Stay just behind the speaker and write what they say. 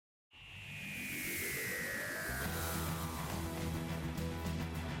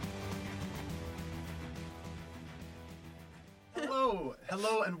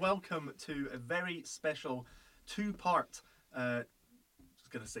Hello and welcome to a very special two-part, I was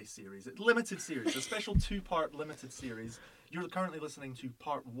going to say series, limited series, a special two-part limited series. You're currently listening to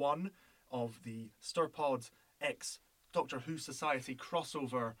part one of the StirPod X Doctor Who Society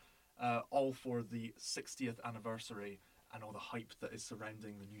crossover, all for the 60th anniversary and all the hype that is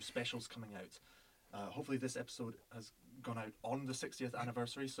surrounding the new specials coming out. Hopefully this episode has gone out on the 60th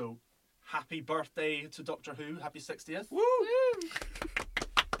anniversary, so happy birthday to Doctor Who, happy 60th. Woo!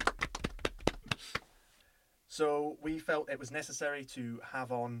 So we felt it was necessary to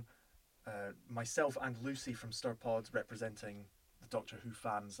have on myself and Lucy from StirPod representing the Doctor Who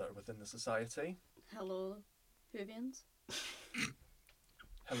fans that are within the society. Hello, Whovians.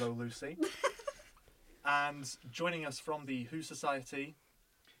 Hello, Lucy. And joining us from the Who Society.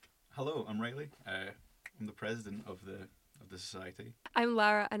 Hello, I'm Riley. I'm the president of the society. I'm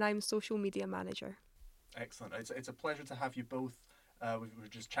Lara and I'm social media manager. Excellent. It's a pleasure to have you both. We were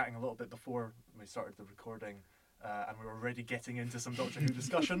just chatting a little bit before we started the recording, and we were already getting into some Doctor Who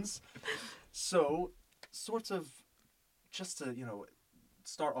discussions. So, sort of, just to,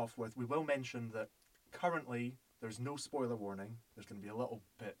 start off with, we will mention that currently there's no spoiler warning. There's going to be a little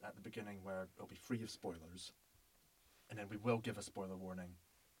bit at the beginning where it'll be free of spoilers, and then we will give a spoiler warning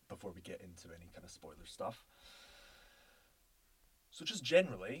before we get into any kind of spoiler stuff. So just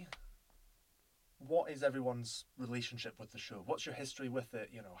generally, what is everyone's relationship with the show? What's your history with it?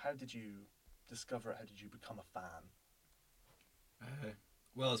 How did you discover it? How did you become a fan?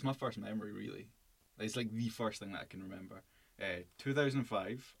 Well, it's my first memory, really. It's like the first thing that I can remember.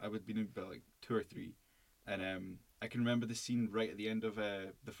 2005, I would have been about like 2 or 3, and I can remember the scene right at the end of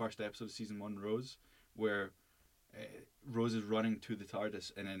the first episode of season 1, Rose, where Rose is running to the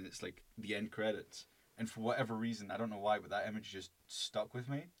TARDIS, and then it's like the end credits. And for whatever reason, I don't know why, but that image just stuck with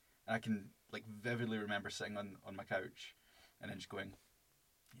me. And I can like vividly remember sitting on my couch and then just going,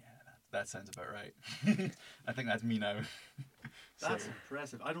 yeah, that sounds about right. I think that's me now. That's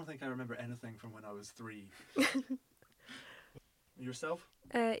impressive. I don't think I remember anything from when I was 3. Yourself?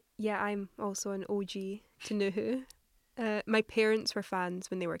 Yeah, I'm also an OG to New Who. My parents were fans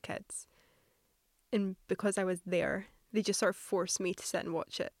when they were kids. And because I was there, they just sort of forced me to sit and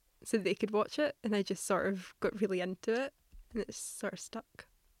watch it so they could watch it. And I just sort of got really into it. And it's sort of stuck.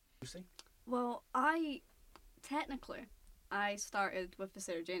 Lucy? Well, I started with the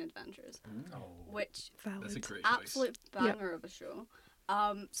Sarah Jane Adventures, which That's a Valid. great choice. absolute banger of a show.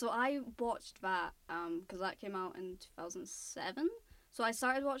 So I watched that because that came out in 2007. So I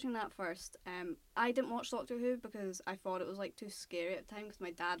started watching that first. I didn't watch Doctor Who because I thought it was like too scary at the time because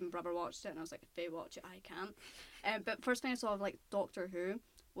my dad and brother watched it and I was like, if they watch it, I can't. But first thing I saw of like Doctor Who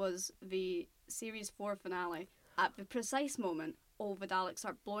was the series 4 finale at the precise moment all the Daleks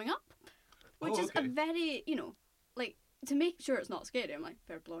start blowing up, which is a very, like, to make sure it's not scary, I'm like,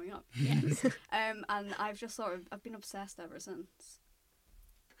 they're blowing up, yes. And I've just I've been obsessed ever since.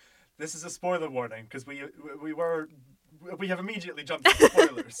 This is a spoiler warning because we have immediately jumped into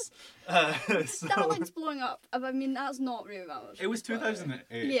spoilers. Daleks blowing up, I mean, that's not really that much. It was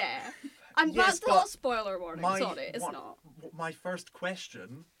 2008. Yeah. And Yes, that's not a spoiler warning, sorry, it's not. My first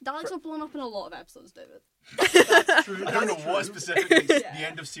question... Daleks were blown up in a lot of episodes, David. That's true. I don't know what specifically the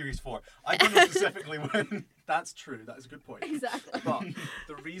end of series 4. I don't know specifically when. That's true. That is a good point. Exactly. But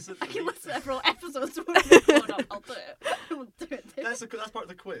the reason... I can list several episodes where they've blown up, I'll do it. I'll do it, David. That's part of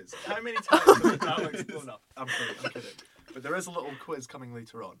the quiz. How many times have the Daleks blown up? I'm kidding. But there is a little quiz coming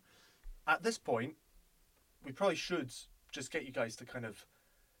later on. At this point, we probably should just get you guys to kind of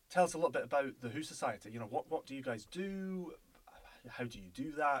tell us a little bit about the Who Society. What do you guys do? How do you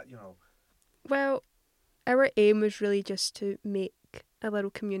do that? Well, our aim was really just to make a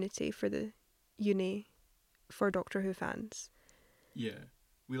little community for the uni for Doctor Who fans. Yeah.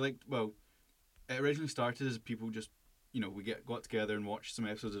 It originally started as people just, we got together and watched some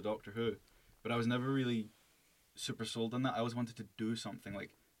episodes of Doctor Who. But I was never really super sold on that. I always wanted to do something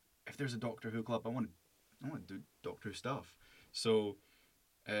like, if there's a Doctor Who club, I want to do Doctor Who stuff. So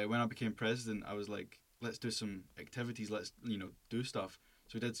when I became president, I was like, let's do some activities, let's, do stuff.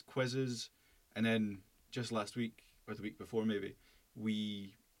 So we did quizzes, and then just last week, or the week before maybe,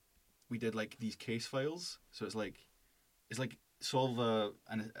 we did like these case files. So it's like solve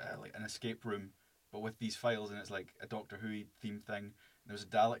an escape room, but with these files, and it's like a Doctor Who themed thing. And there was a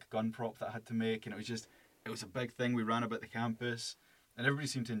Dalek gun prop that I had to make, and it was a big thing. We ran about the campus, and everybody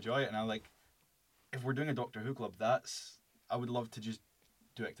seemed to enjoy it. And I like, if we're doing a Doctor Who club, I would love to just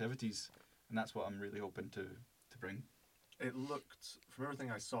do activities, and that's what I'm really hoping to bring. It looked, from everything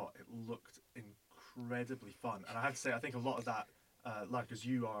I saw, it looked incredibly fun. And I have to say, I think a lot of that, because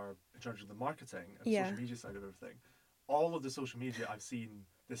you are in charge of the marketing and social media side of everything, all of the social media I've seen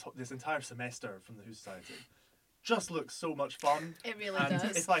this entire semester from the Who Society just looks so much fun. It really And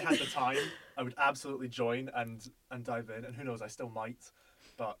does. if I had the time, I would absolutely join and dive in. And who knows, I still might.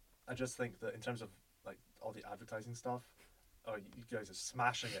 But I just think that in terms of like all the advertising stuff, oh, you guys are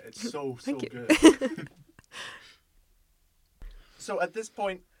smashing it. It's so Thank you. good. So at this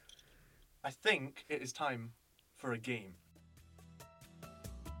point, I think it is time for a game.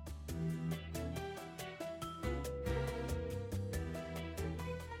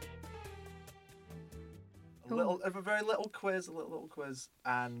 A very little quiz, a little quiz,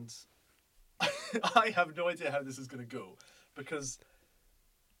 and I have no idea how this is going to go, because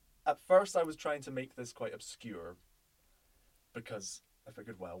at first I was trying to make this quite obscure, because I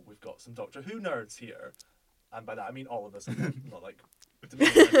figured, well, we've got some Doctor Who nerds here, and by that I mean all of us, not like...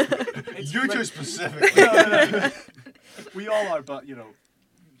 You two specifically. No. We all are, but, you know,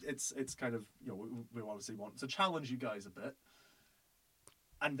 it's kind of, you know, we obviously want to challenge you guys a bit.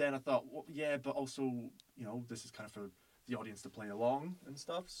 And then I thought, well, yeah, but also, you know, this is kind of for the audience to play along and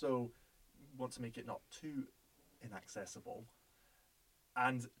stuff, so want to make it not too inaccessible.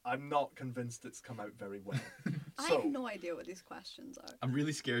 And I'm not convinced it's come out very well. I So, have no idea what these questions are. I'm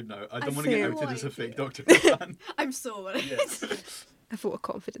really scared now. I I don't want to get feel outed as a like fake it. Doctor Who fan. I'm so worried. yes. A vote of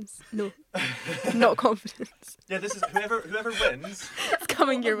confidence. No, not confidence. Yeah, this is whoever wins, It's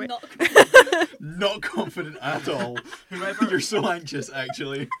coming your way. Not Not confident at all. whoever You're so anxious,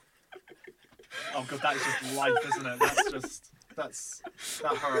 actually. Oh god, that is just life, isn't it? That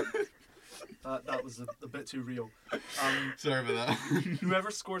hurt. That was a bit too real. Sorry about that.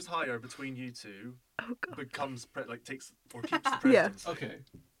 Whoever scores higher between you two Oh god. becomes takes or keeps the Yeah. presidency. Okay.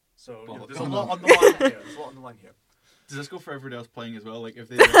 So you know, Well, there's a come lot on. on the line here. There's a lot on the line here. Does this go for everybody else playing as well? Like if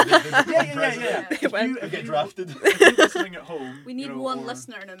they become president, If you, they if get you- drafted. if you're listening at home, We need you know, one or,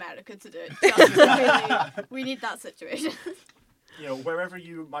 listener in America to do it. Just really, we need that situation. You know, wherever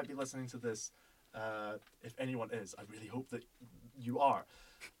you might be listening to this, if anyone is, I really hope that you are.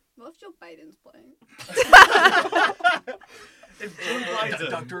 What if Joe Biden's playing? If Joe Biden,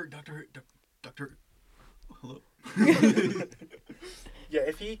 Doctor. Hello. yeah,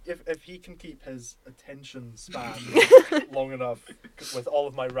 if he can keep his attention span long enough with all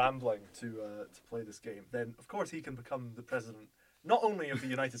of my rambling to play this game, then of course he can become the president not only of the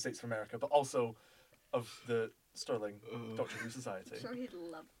United States of America but also of the Sterling Doctor Who Society. I'm sure he'd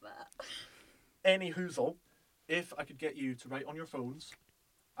love that. Any hoozle, if I could get you to write on your phones,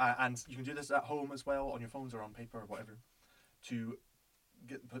 and you can do this at home as well, on your phones or on paper or whatever, to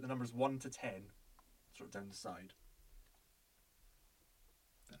put the numbers 1 to 10 sort of down the side.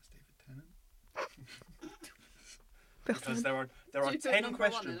 That's David Tennant. Because there are Do you put 10 number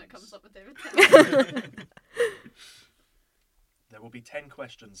questions. 1 and it comes up with David Tennant? There will be 10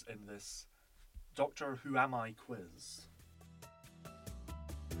 questions in this Doctor Who Am I quiz.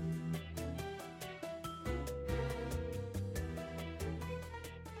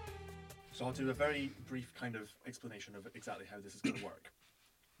 So I'll do a very brief kind of explanation of exactly how this is going to work,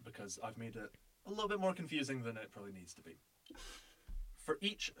 because I've made it a little bit more confusing than it probably needs to be. For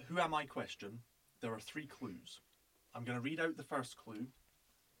each Who Am I question, there are 3 clues. I'm going to read out the first clue,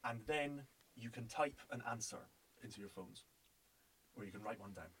 and then you can type an answer into your phones, or you can write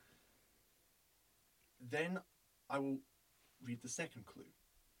one down. Then I will read the second clue.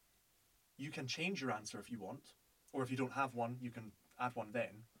 You can change your answer if you want, or if you don't have one, you can add one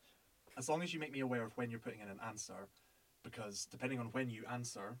then, as long as you make me aware of when you're putting in an answer, because depending on when you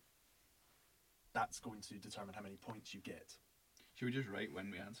answer, that's going to determine how many points you get. Should we just write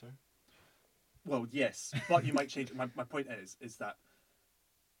when we answer? Well, yes, but you might change it. My point is that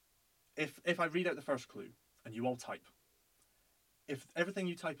if I read out the first clue and you all type, if everything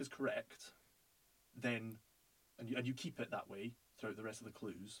you type is correct, then and you keep it that way throughout the rest of the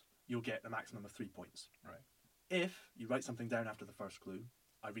clues, you'll get a maximum of 3 points. Right. If you write something down after the first clue,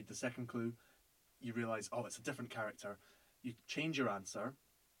 I read the second clue, you realise, oh, it's a different character, you change your answer,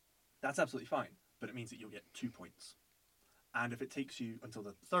 that's absolutely fine, but it means that you'll get 2 points. And if it takes you until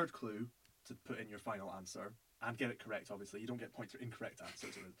the third clue to put in your final answer, and get it correct, obviously, you don't get points for incorrect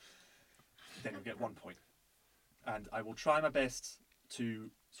answers, then you'll get 1 point. And I will try my best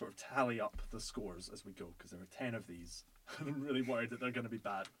to sort of tally up the scores as we go, because there are 10 of these, and I'm really worried that they're going to be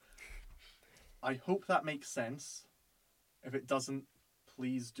bad. I hope that makes sense. If it doesn't,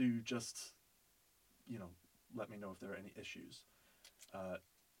 please do just, you know, let me know if there are any issues.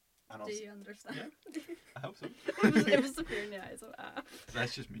 And Do you understand? I hope so. It was the fear in the eyes of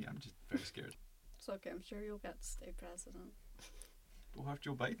That's just me. I'm just very scared. It's okay, I'm sure you'll get to stay president. We'll have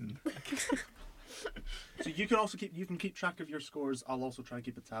Joe Biden. So you can also keep track of your scores. I'll also try and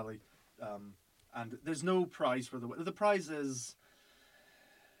keep a tally, And there's no prize for the prize is.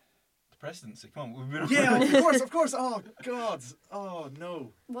 The presidency. Come on, we've been. Yeah, of course. Oh God. Oh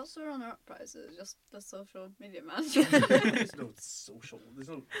no. What's the runner-up prize? Is it just the social media manager? There's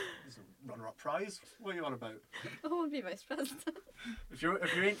no runner-up prize. What are you on about? I want to be vice president. If you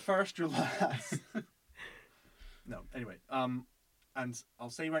ain't first, you're last. No. Anyway, and I'll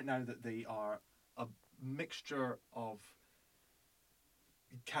say right now that they are a mixture of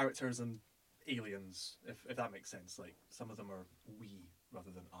characters and aliens, if that makes sense. Like some of them are we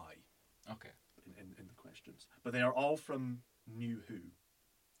rather than I. Okay. In the questions, but they are all from New Who,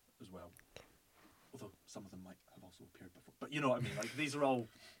 as well. Although some of them might have also appeared before, but you know what I mean. Like these are all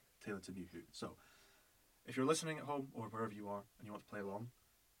tailored to New Who. So, if you're listening at home or wherever you are and you want to play along,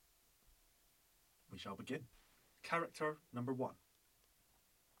 we shall begin. Character number 1.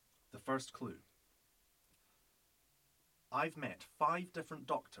 The first clue. I've met 5 different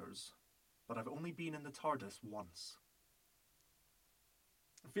doctors, but I've only been in the TARDIS once.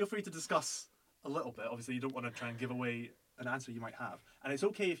 Feel free to discuss a little bit. Obviously, you don't want to try and give away an answer you might have. And it's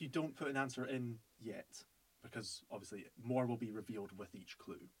okay if you don't put an answer in yet, because obviously more will be revealed with each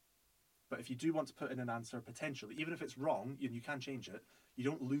clue. But if you do want to put in an answer, potentially, even if it's wrong, and you can change it, you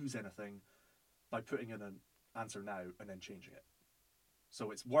don't lose anything by putting in an answer now and then changing it.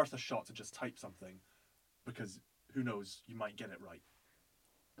 So it's worth a shot to just type something, because who knows, you might get it right.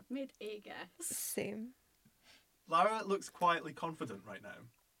 I've made a guess. Same. Lara looks quietly confident right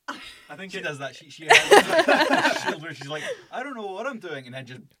now. I think She does that. She has a shield where she's like, I don't know what I'm doing, and then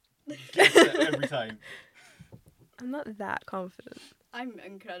just gets it every time. I'm not that confident. I'm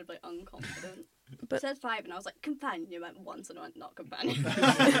incredibly unconfident. But- It said 5 and I was like, companion. You meant once and I went, not companion.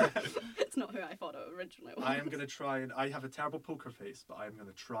 It's not who I thought it originally was. I am going to try and... I have a terrible poker face, but I am going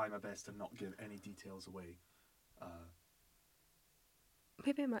to try my best to not give any details away.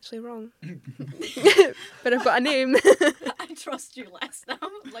 Maybe I'm actually wrong. But I've got a name. I trust you less now.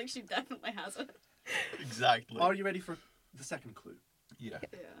 Like, she definitely has it. Exactly. Are you ready for the second clue? Yeah.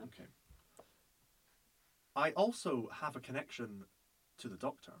 Yeah. Okay. I also have a connection to the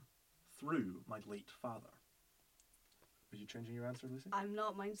Doctor through my late father. Are you changing your answer, Lucy? I'm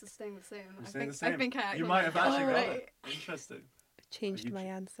not. Mine's just staying the same. You're I staying think, the same. I think I actually You might have actually got right. it. Interesting. Changed you my ch-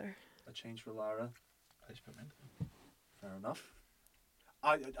 answer. A change for Lara. I just put mine. Fair enough.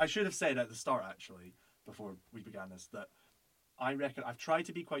 I should have said at the start, actually, before we began this, that I reckon I've tried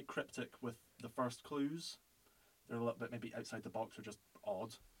to be quite cryptic with the first clues. They're a little bit maybe outside the box or just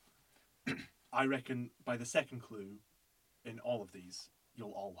odd. I reckon by the second clue, in all of these,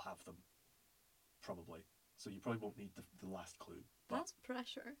 you'll all have them. Probably. So you probably won't need the last clue. But, That's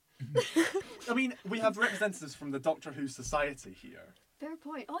pressure. I mean, we have representatives from the Doctor Who Society here. Fair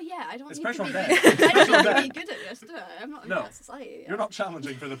point. Oh yeah, I don't It's need pressure to on be them. good. I Pressure don't on need to them. be good at this, do I? I'm not in No. that society yet. You're not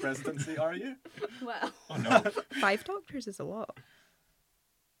challenging for the presidency, are you? Well, Oh no. 5 doctors is a lot.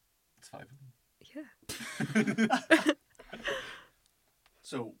 It's 5 of them. Yeah.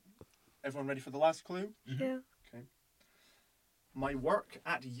 So, everyone ready for the last clue? Yeah. Okay. My work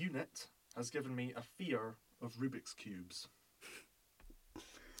at UNIT has given me a fear of Rubik's Cubes.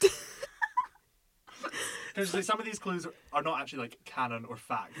 Because some of these clues are not actually like canon or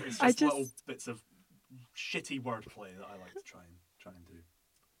fact. It's I just, just- little bits of shitty wordplay that I like to try and do.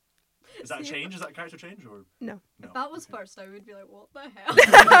 Is that a change? Is that a character change or No. no? if that was Okay. first, I would be like, what the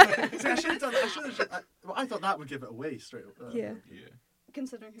hell? See, I should have done. I thought that would give it away straight. Yeah. Yeah.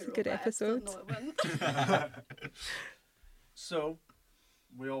 Considering who It's a wrote good that episode, episode. no, it wouldn't. So,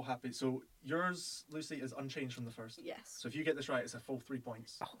 we're all happy. So yours, Lucy, is unchanged from the first. Yes. So if you get this right, it's a full 3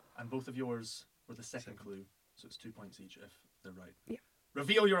 points. Oh. And both of yours were the second clue, so it's 2 points each if they're right. Yeah.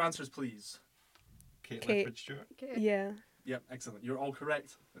 Reveal your answers, please. Kate Kate. Lethbridge Stewart. Okay. Yeah. Yep, excellent. You're all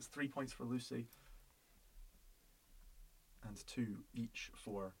correct. It's 3 points for Lucy. And 2 each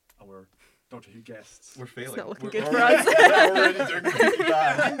for our Doctor Who guests. We're failing. not looking We're good for already- us. We're already doing really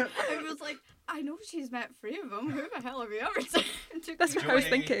bad. I was like, I know she's met 3 of them. Who the hell have you ever seen? It took That's me, what I was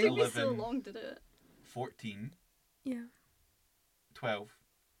Johnny, thinking. it took me so 11. long to do it. 14, Yeah. 12.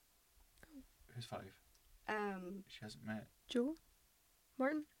 Who's 5? She hasn't met. Joe?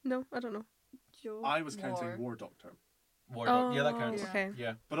 Martin? No, I don't know. Joe. I was counting War. War Doctor. War yeah, that counts. Yeah. Okay.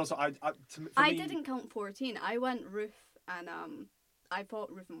 Yeah. But also, for I me, didn't count 14. I went Ruth and I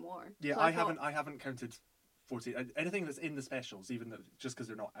thought Ruth and War. Yeah, So I thought- haven't counted 14. Anything that's in the specials, even though, just because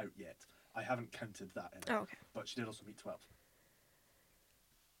they're not out yet, I haven't counted that in it. Oh, okay. But she did also meet 12.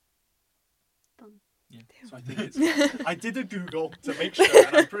 Done. Yeah. So I think it's. I did a Google to make sure,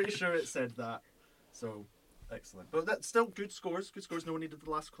 and I'm pretty sure it said that. So, excellent. But that's still good scores. Good scores. No one needed the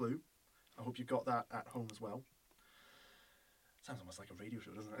last clue. I hope you got that at home as well. Sounds almost like a radio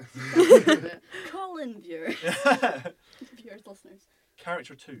show, doesn't it? Call in, viewers. Viewers, listeners.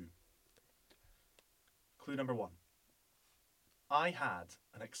 Character 2. Clue number 1. I had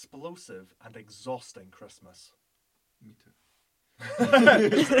an explosive and exhausting Christmas. Me too.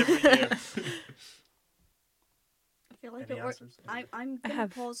 It's every year. I feel like Any it works. answers? I'm I gonna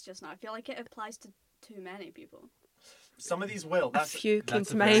have- pause just now. I feel like it applies to too many people. Some of these will. A That's, few came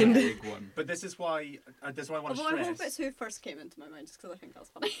That's to a very mind. big one. but this is why I want to Although I hope stress. it's who first came into my mind, just because I think that's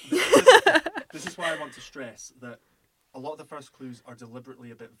funny. This is why I want to stress that a lot of the first clues are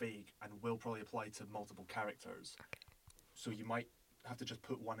deliberately a bit vague and will probably apply to multiple characters. So you might have to just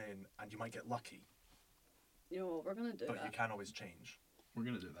put one in and you might get lucky, You know what? We're gonna do but you that. can always change. We're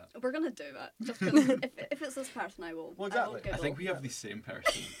gonna do that. We're gonna do that. Just 'cause if it's this person, I will. Well, I will exactly. I think giggle. we have the same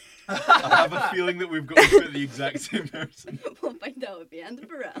person. I have a feeling that we've got to put the exact same person. We'll find out at the end of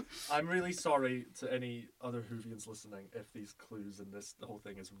the round. I'm really sorry to any other Whovians listening if these clues and the whole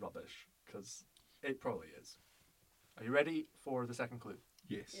thing is rubbish, because it probably is. Are you ready for the second clue?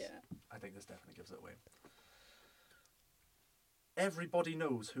 Yes. Yeah. I think this definitely gives it away. Everybody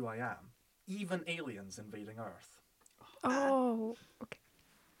knows who I am, even aliens invading Earth. Oh, okay.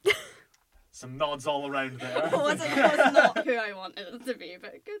 Some nods all around there. It was not who I wanted it to be,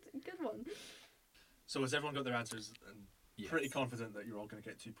 but good one. So has everyone got their answers? And Yes. pretty confident that you're all going to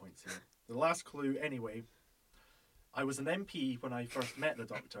get 2 points here. The last clue, anyway. I was an MP when I first met the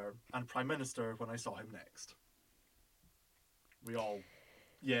Doctor, and Prime Minister when I saw him next. We all,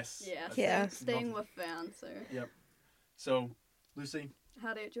 yes. Yeah. that's Yeah. Staying not- with the answer. Yep. So, Lucy,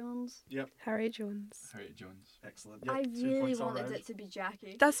 Harriet Jones. Harry Jones. Harriet Jones. excellent. Yep, I 2 really points all wanted round. it to be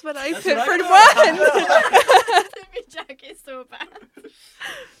Jackie. That's what I That's put what for I one. to be Jackie so bad.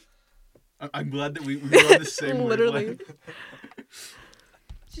 I'm glad that we were on the same Literally. wavelength.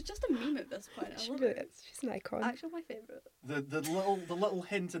 She's just a meme at this point. I She love really her. is. She's an icon. Actually, my favourite. The little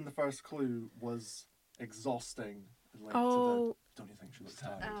hint in the first clue was exhausting. Linked Oh. to the, don't you think she looks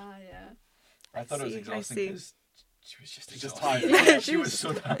Tired. tired? Yeah. I thought it was see, I exhausting see. because she was just She's just exhausted. tired. Yeah, She was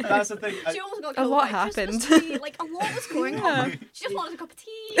so tired. That's the thing. She almost got A killed lot by Christmas happened. tree. Like, a lot was going Yeah. on. She just wanted a cup of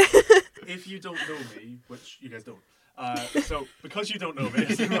tea. If you don't know me, which you guys don't, so because you don't know me,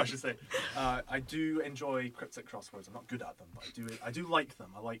 is what I should say, I do enjoy cryptic crosswords. I'm not good at them, but I do like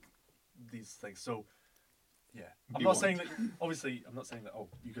them. I like these things. So yeah, I'm Be not warned. saying that. Obviously, I'm not saying that. Oh,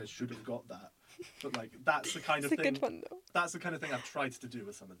 you guys should have got that. But like that's the kind It's of a thing. good one though. That's the kind of thing I've tried to do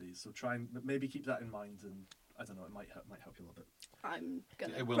with some of these. So try and maybe keep that in mind, and I don't know, it might help you a little bit. I'm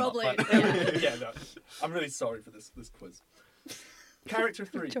gonna It will not, probably. but- Yeah. Yeah, no, I'm really sorry for this quiz. Character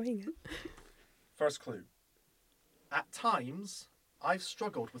 3. Enjoying it. First clue. At times, I've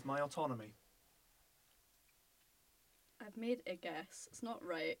struggled with my autonomy. I've made a guess. It's not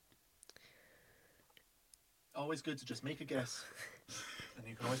right. Always good to just make a guess, and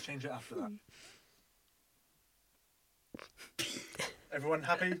you can always change it after that. Everyone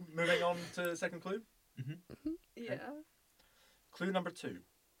happy? Moving on to the second clue. Yeah. Clue number 2.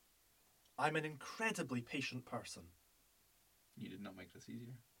 I'm an incredibly patient person. You did not make this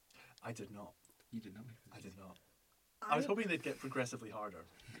easier. I did not. You did not make this I did easier. not. I was hoping they'd get progressively harder,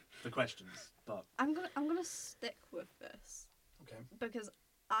 the questions, but I'm gonna stick with this okay. because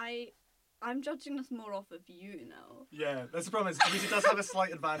I'm judging this more off of you now, Yeah, that's the problem. Is Lucy does have a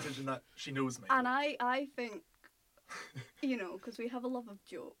slight advantage in that she knows me. and I think, you know, because we have a love of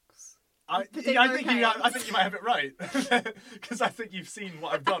jokes. I particular think you might have it right because I think you've seen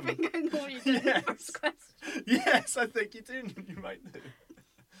what I've I done. think I know what you did in the Yes. first question. Yes, I think you do. You might do.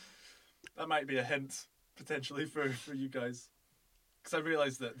 That might be a hint potentially for you guys, because I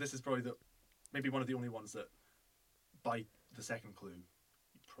realised that this is probably maybe one of the only ones that by the second clue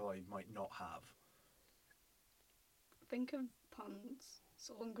you probably might not have. Think of puns. That's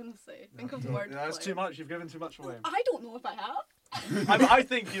all I'm gonna say. Think of No, word. that's too much. You've given too much away. I don't know if I have. I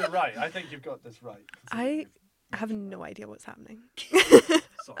think you're right. I think you've got this right. I have no idea what's happening.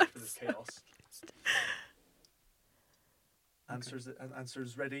 Sorry for this chaos.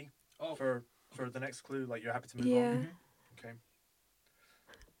 Answers ready Oh, for the next clue. Like you're happy to move Yeah. on. Okay.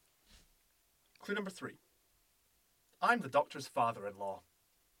 Clue number 3. I'm the Doctor's father-in-law.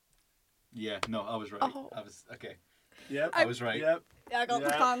 yeah. No, I was right. Oh. I was okay. Yep. I was right. Yep. Yeah, I got the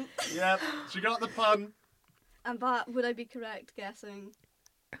Yeah. pun. Yep. She got the pun. And but would I be correct guessing?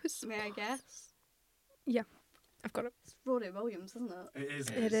 I was May I guess? Yeah. I've got it. It's Rory Williams, isn't it? It is.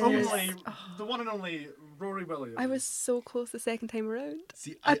 It Only is. the one and only Rory Williams. I was so close the second time around.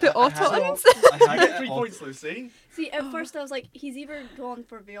 See, I put had it- Autons. I You had get it 3 at points, Lucy. See, at first I was like, he's either gone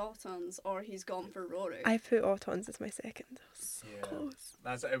for the Autons or he's gone for Rory. I put Autons as my second. I was so Yeah. close.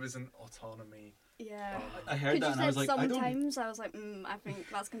 It was an autonomy. Yeah. I heard Because that you and I was said like, I don't. sometimes, I was like, I think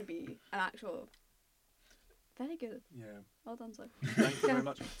that's going to be an actual. Very good. Yeah. Well done, sir. Thank you very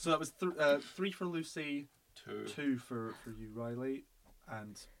much. So that was 3 for Lucy, Two. 2 for you, Riley,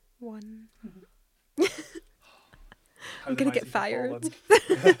 and 1. how I'm the gonna get mighty have fired.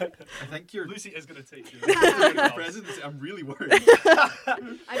 fallen. I think you're Lucy is going to take you. presidency. I'm really worried.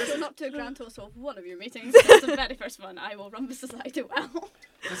 I've shown up to a grand total of one of your meetings. That's the very first one. I will run the society well.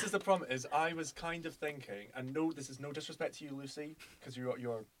 This is the problem. Is I was kind of thinking, and no, this is no disrespect to you, Lucy, because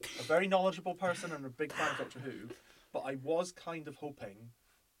you're a very knowledgeable person and a big fan of Doctor Who. But I was kind of hoping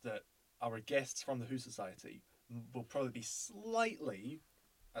that our guests from the Who Society will probably be slightly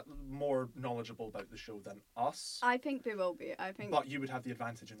more knowledgeable about the show than us. I think they will be. I think But you would have the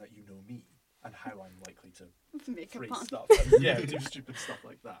advantage in that you know me and how I'm likely to make a phrase pun. stuff. Yeah, do stupid stuff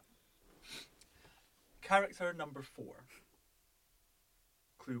like that. Character number 4.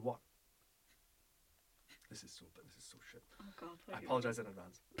 Clue 1. This is so shit. Oh God! I apologise in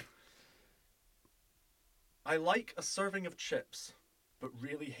advance. I like a serving of chips, but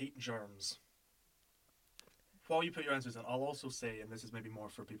really hate germs. While you put your answers in, I'll also say, and this is maybe more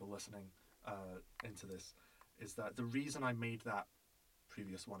for people listening into this, is that the reason I made that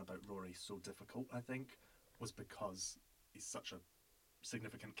previous one about Rory so difficult, I think, was because he's such a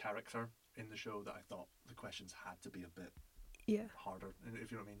significant character in the show that I thought the questions had to be a bit Yeah. harder,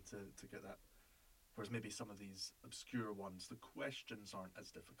 if you know what I mean, to get that. Whereas maybe some of these obscure ones, the questions aren't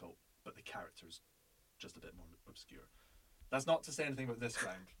as difficult, but the characters just a bit more obscure. That's not to say anything about this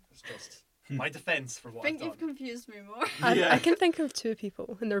round. It's just my defence for I what think I've you've done. confused me more. Yeah. I can think of 2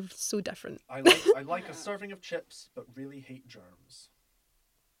 people, and they're so different. I like Yeah. a serving of chips, but really hate germs.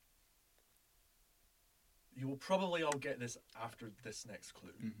 You will probably all get this after this next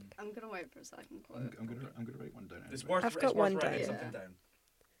clue. Mhm. I'm gonna wait for a second. I'm gonna write one down. It's anyway. worth, I've it's got worth one writing down. something Yeah. down.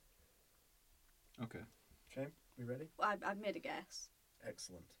 Okay. Okay, we ready? I've made a guess.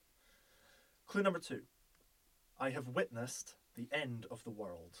 Excellent. Clue number 2. I have witnessed the end of the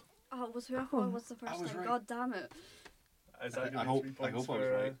world. Oh, was whoever Oh, was the first I was time? right. God damn it! Is I that gonna be hope- 3 I points hope I was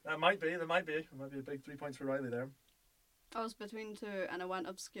for, right. That might be. There might be a big 3 points for Riley there. I was between 2, and I went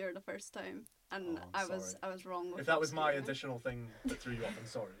obscure the first time, and Oh, I sorry. was wrong. With If that was my obscure. additional thing that threw you off, I'm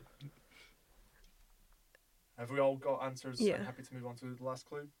sorry. Have we all got answers? Yeah. I'm happy to move on to the last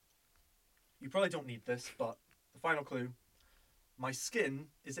clue. You probably don't need this, but the final clue. My skin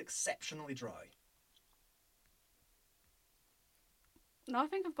is exceptionally dry. No, I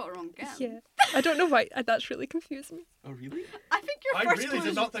think I've got it wrong again. Yeah. I don't know why. That's really confused me. Oh really? I think your I first really clue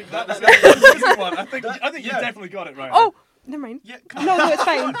did not think that that- was an easy one. I think you yeah. definitely got it right. Oh, never mind. Yeah. No, it's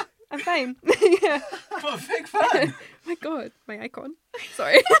fine. I'm fine. Yeah. I'm a big fan. My God, my icon.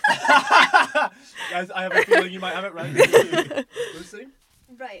 Sorry. Guys, I have a feeling you might have it right. Lucy,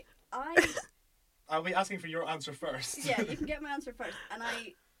 Right. I'll be asking for your answer first. Yeah, you can get my answer first, and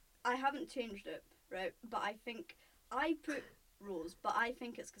I haven't changed it, right? But I think I put Rose, but I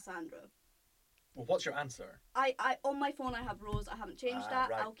think it's Cassandra. Well, what's your answer? I on my phone I have Rose. I haven't changed Ah, that.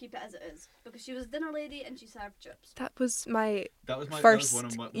 right. I'll keep it as it is because she was a dinner lady and she served chips. That was my That was one First,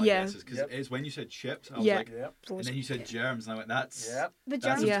 of my yeah. guesses because Yep. it's when you said chips, I was Yeah. like, Yep. and then you said germs, and I went, that's Yep. The That's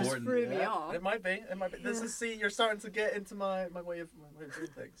germs just important. threw me Yeah, off. it might be. It might be. This Yeah. is, see, you're starting to get into my way of doing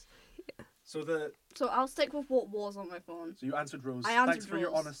things. So So I'll stick with what was on my phone. you answered Rose. I answered Thanks for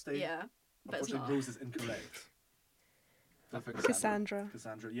your Rose, honesty. Yeah, but it's Unfortunately, not. Rose is incorrect. Cassandra.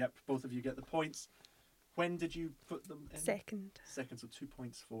 Cassandra. Yep. Both of you get the points. When did you put them in? Second. Second. So 2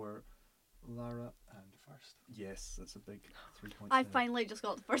 points for Lara and first. yes, that's a big 3 points. I there. finally just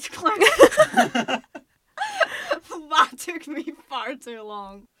got the first clue. That took me far too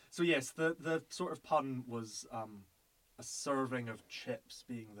long. So yes, the sort of pun was a serving of chips,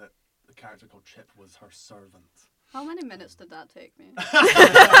 being that the character called Chip was her servant. How many minutes did that take me?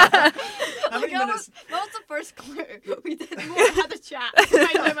 How many That minutes? was the first clue. We had a chat.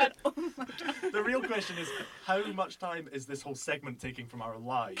 And I went, oh my god. The real question is, how much time is this whole segment taking from our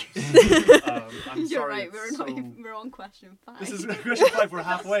lives? I'm You're sorry, right. it's We're not. so- Even, we're on question 5. This is question 5. We're That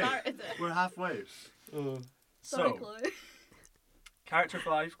halfway. started it. We're halfway. Sorry, So, Chloe. character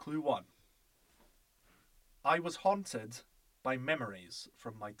 5, clue 1. I was haunted by memories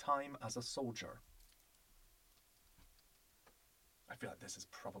from my time as a soldier. I feel like this is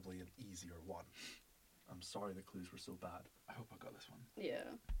probably an easier one. I'm sorry the clues were so bad. I hope I got this one. Yeah.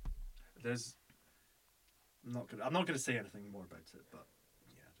 There's I'm not gonna say anything more about it, but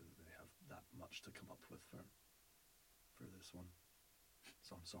yeah, I didn't really have that much to come up with for this one,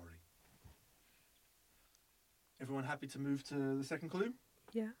 so I'm sorry. Everyone happy to move to the second clue?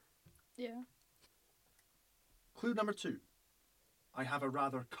 Yeah. Yeah. Clue number 2. I have a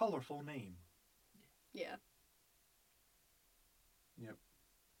rather colourful name. Yeah. Yep.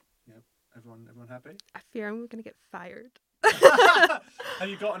 Everyone happy? I fear I'm going to get fired. Have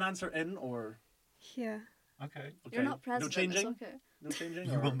you got an answer in or? Yeah. Okay. You're not president. No changing. It's okay. No changing.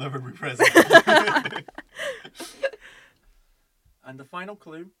 You or- will never be president. And the final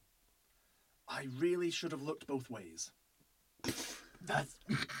clue. I really should have looked both ways. That's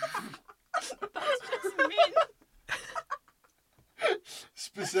That's just mean.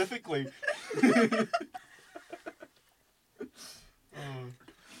 specifically. Oh,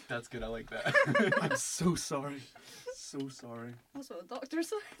 that's good. I like that. I'm so sorry. So sorry. That's what the doctor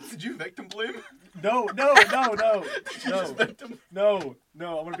said. Did you victim blame? No. Just victim. No. I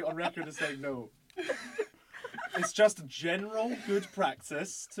want to be on record as saying no. It's just general good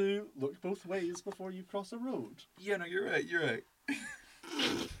practice to look both ways before you cross a road. Yeah, no, you're right.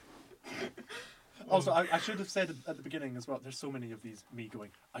 Also, I should have said at the beginning as well, there's so many of these, me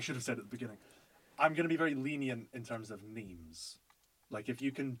going, I should have said at the beginning, I'm going to be very lenient in terms of names. Like, if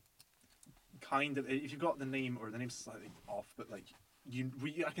you can if you've got the name or the name's slightly off, but like,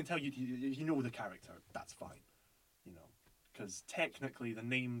 I can tell you know the character, that's fine. You know, because technically the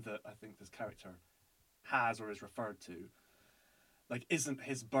name that I think this character has or is referred to, like, isn't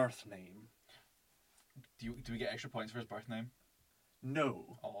his birth name. Do we get extra points for his birth name?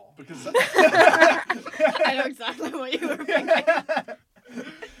 No. Oh. Because I know exactly what you were thinking.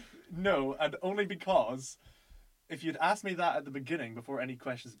 No, and only because if you'd asked me that at the beginning before any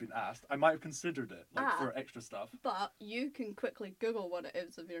questions had been asked, I might have considered it, like, for extra stuff. But you can quickly Google what it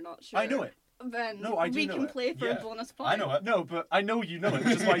is if you're not sure. I know it. Then No, I do we know can it. play for Yeah. a bonus point. I know it. No, but I know you know it,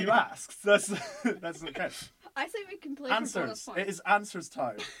 which is why you asked. That's doesn't count. I say we can play for bonus Answers. points. It is answers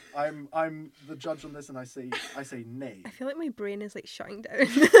time. I'm the judge on this, and I say nay. I feel like my brain is like shutting down.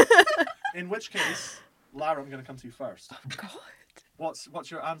 In which case, Lara, I'm going to come to you first. God.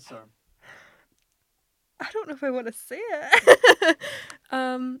 What's your answer? I don't know if I want to say it.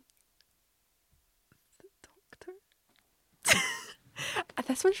 The doctor.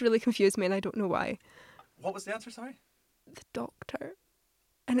 This one's really confused me and I don't know why. What was the answer? Sorry. The doctor.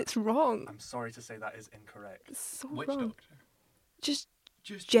 And it's wrong. I'm sorry to say that is incorrect. It's so Which wrong. doctor? Just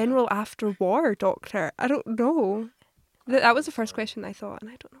Just general after war doctor. I don't know. That was the first question I thought and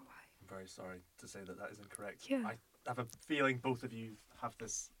I don't know why. I'm very sorry to say that is incorrect. Yeah. I have a feeling both of you have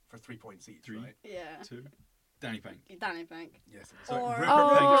this for 3 points each, 3. right? Yeah. 2. Danny Pink. Danny Pink. Yes, it is. Or Rupert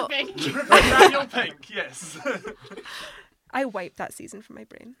Oh. Pink. Pink. Daniel Pink, yes. I wiped that season from my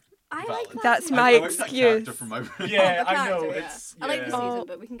brain. I Valid. like that. That's season. my I like that character excuse. from my brain. Yeah, The I know. character, It's I like the yeah. season, Oh.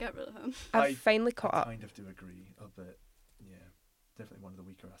 but we can get rid of him. I've finally caught I up. kind of do agree a bit. Yeah, definitely one of the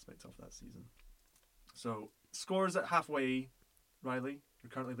weaker aspects of that season. So, scores at halfway. Riley,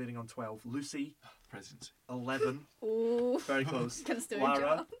 you're currently leading on 12. Lucy, Presidency. 11. Oh, Very close. can still Lara,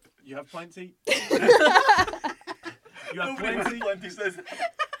 job. you have plenty. You have Nobody has plenty. plenty says.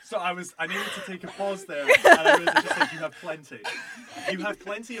 So I needed to take a pause there, and I realised I just said you have plenty. You have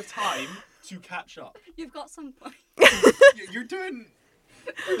plenty of time to catch up. You've got some point. You're doing.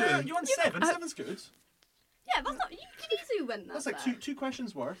 You're on 7. 7's good. Yeah, that's not. You can easily win that. That's like bet. two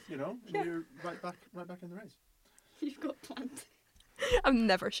questions worth, you know. And Yeah. you're right back in the race. You've got plenty. I'm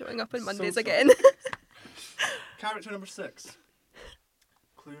never showing up on So Mondays sorry. again. Character number 6.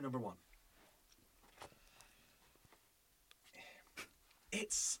 Clue number 1.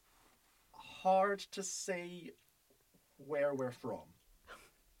 It's hard to say where we're from.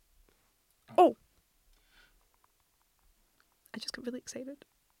 Oh. I just got really excited.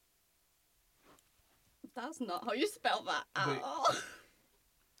 That's not how you spell that at Wait. all.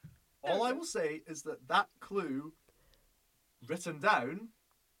 All I will say is that clue, written down,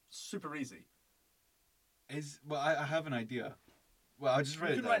 super easy. Well, I have an idea. Well, I just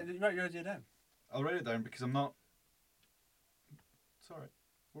read You it can down. write your idea down. I'll write it down because I'm not. Sorry,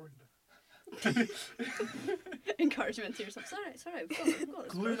 worried. Encouragement to yourself. Sorry. We've got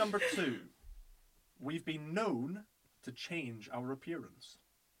this. Clue number 2. We've been known to change our appearance.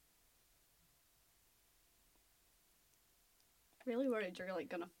 Really worried you're like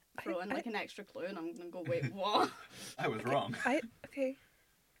gonna throw in I- like an extra clue, and I'm gonna go, wait, what? I was wrong. Okay.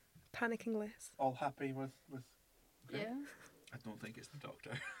 Panicking less. All happy with okay. Yeah. I don't think it's the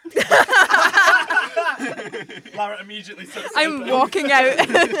doctor. Lara immediately sits I'm down. walking out.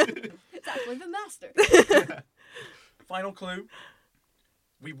 It's actually the master. Final clue.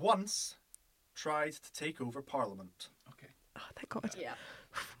 We once tried to take over Parliament? Okay. Oh, thank God. Yeah.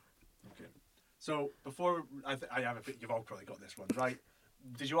 Okay. So before I have a think you've all probably got this one right.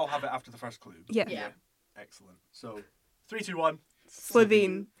 Did you all have it after the first clue? Yeah. Yeah. Excellent. So 3, 2, 1.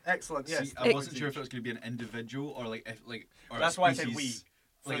 Slovene. Excellent. Yes. See, I wasn't sure if it was going to be an individual or like if like or That's a why I said species.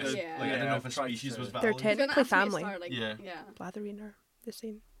 we. Like, For the- Yeah. like I don't know if a tried species to- was They're valid. You're gonna technically ask me to family. start, like, Yeah. Yeah. Blatherine are the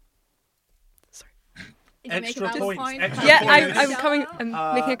same. Sorry. Did you make Extra a valid points, point? extra Yeah, points. I'm coming.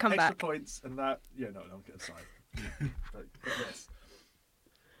 I'm making a Extra comeback. points and that. Yeah, no, I'm getting sorry. but yes.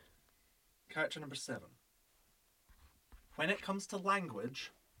 Character number 7. When it comes to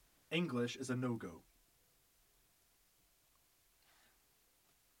language, English is a no-go.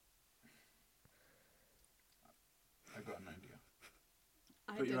 I've got an idea.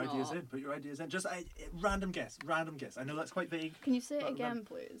 I Put do your ideas not. in. Put your ideas in. Just random guess. Random guess. I know that's quite vague. Can you say it But again,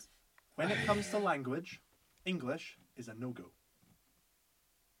 please? When it comes to language, English is a no-go.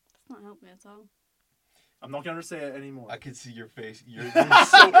 That's not helped me at all. I'm not going to say it anymore. I can see your face.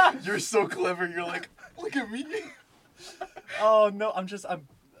 You're so clever. You're like, look at me. Oh no,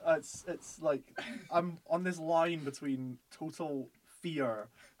 it's like I'm on this line between total fear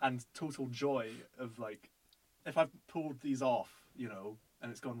and total joy of like if I've pulled these off, you know, and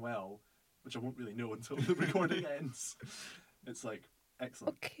it's gone well, which I won't really know until the recording ends. It's like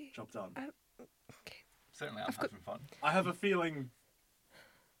excellent. Okay. Job done. Okay. Certainly, I'm I've got- having fun. I have a feeling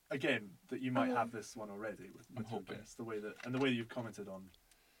again that you might have this one already with I'm your hoping. guess, the way you've commented on.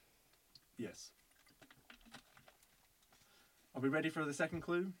 Yes. Are we ready for the second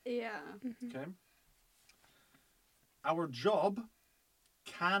clue? Yeah. Okay. Our job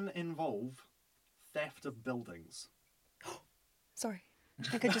can involve theft of buildings. Sorry.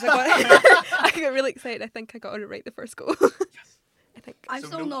 I think I got I got really excited. I think I got it right the first go. I think. I'm So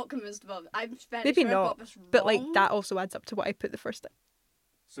still no- not convinced about it. I'm very Maybe sure I not, got this But like wrong. that also adds up to what I put the first time.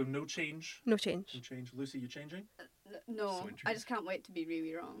 So no change. No change. No change. Lucy, you changing? No, So I intrigued. just can't wait to be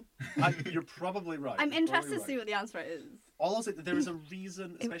really wrong. You're probably right. I'm You're interested probably to see right. what the answer is. All I'll say, there is a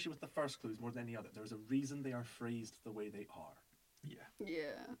reason, especially with the first clues more than any other, there is a reason they are phrased the way they are. Yeah. Yeah.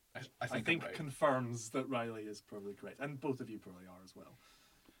 I I think, think I'm right. confirms that Riley is probably correct. And both of you probably are as well.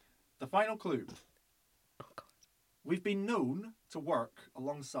 The final clue. Oh God. We've been known to work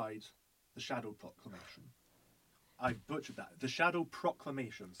alongside the Shadow Proclamation. I butchered that. The Shadow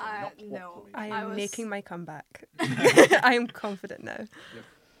Proclamation. Sorry, not no. proclamation. I I am was- making my comeback. I am confident now.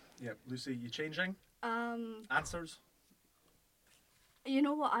 Yeah, Lucy, you changing? Um, Answers? you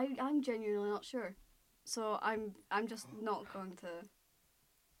know what? I'm genuinely not sure. So I'm just not going to.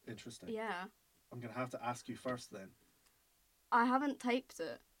 Interesting. Yeah. I'm going to have to ask you first then. I haven't typed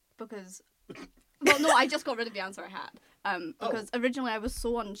it because. Well, no, I just got rid of the answer I had. Because originally I was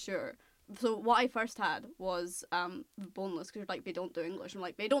so unsure. So what I first had was boneless because like they don't do English. I'm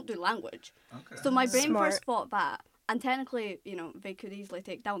like they don't do language. Okay. So my brain Smart. first thought that, and technically, you know, they could easily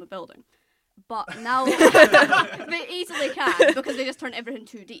take down a building. But now they easily can because they just turn everything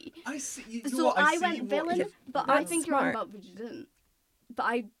 2D. I see. You know So what, I see went what villain, you- but I That's think you're on smart. about but you didn't. But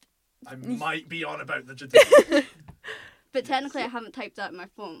I, I might be on about the Jedi. but technically I haven't typed that in my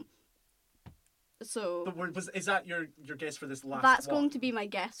phone. So But is that your guess for this last that's one? going to be my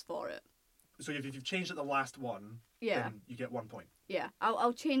guess for it. So if you've changed it the last one, Yeah, then you get 1 point. yeah.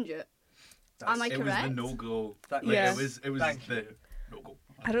 I'll change it. That's- Am I It was the correct? no-go. That- Like, Yeah. It was Thank the you. no-go.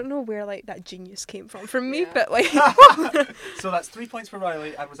 I don't know where like that genius came from me, Yeah. but like So that's 3 points for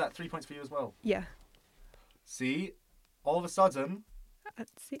Riley, and was that 3 points for you as well? yeah. See, all of a sudden,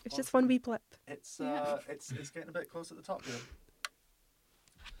 See, it's just one wee blip. it's Yeah. it's getting a bit close at the top here.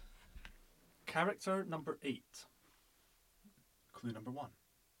 Character number 8. Clue number 1.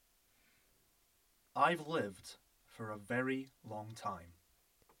 I've lived for a very long time.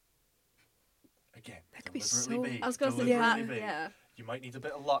 Again, That could be deliberately so- vague. I was gonna say deliberately that. vague. Yeah. You might need a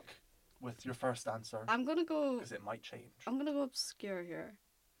bit of luck with your first answer I'm gonna go. because it might change. I'm gonna go obscure here,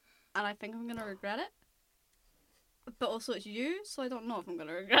 and I think I'm gonna regret it. But also it's you, so I don't know if I'm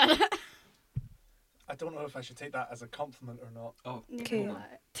gonna regret it. I don't know if I should take that as a compliment or not. Oh, Okay. hold on.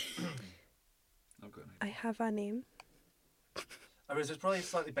 I've got an I idea. have a name. I mean, there's probably a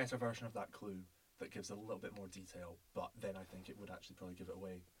slightly better version of that clue that gives a little bit more detail, but then I think it would actually probably give it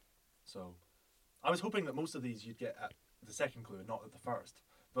away. So, I was hoping that most of these you'd get at the second clue and not at the first,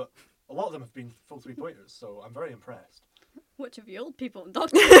 but a lot of them have been full 3-pointers, so I'm very impressed. Which of you old people have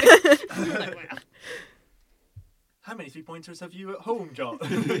Doctor Who? Like, well, How many 3-pointers have you at home got?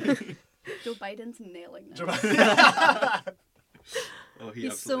 Joe Biden's nailing this. Oh, he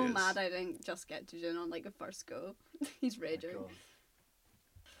He's so absolutely is. mad I didn't just get to Jin on like the first go. He's raging. God.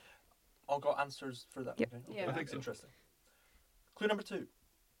 All got answers for that? Yep. Okay. Yeah. I think so. Interesting. Clue number 2.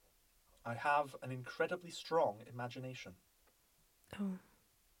 I have an incredibly strong imagination. Oh.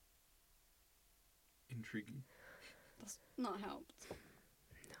 Intriguing. That's not helped.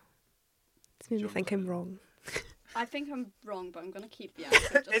 It's made me John think I'm Lennon. wrong. I think I'm wrong, but I'm gonna keep the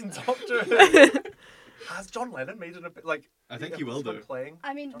answer. Just In now. Doctor Who, has John Lennon made it a bit like? I think he will still do. playing.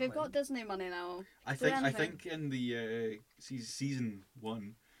 I mean, John they've Lennon. got Disney money now. I Do think anything. in the season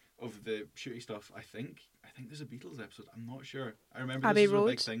 1 of the shooty stuff, I think there's a Beatles episode. I'm not sure. I remember Abbey this was a big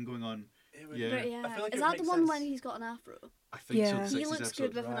Road? thing going on. It would- Yeah. But I yeah, feel like it is would that the make one sense. when he's got an afro? I think so. Yeah. The He 60s looks episode.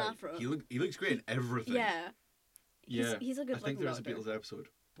 good with an Right. afro. He looks great in everything. Yeah. Yeah. He's a I good think looking there's a doctor. Beatles episode,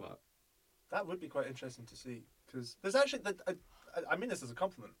 but That would be quite interesting to see because there's actually I mean this as a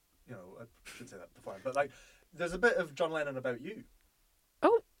compliment. You know, I should say that before, but like, there's a bit of John Lennon about you.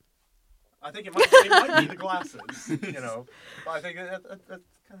 Oh. I think it might be the glasses, you know, but I think I kind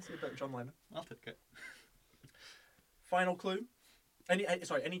of see a bit of John Lennon. I'll take it. Final clue.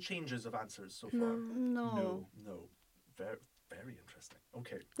 Any changes of answers so far? No. No. No. Very, very interesting.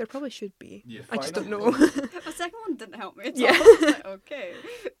 Okay. There probably should be. Yeah. I just don't Final know. clue. The second one didn't help me at Yeah. all. I was like, okay.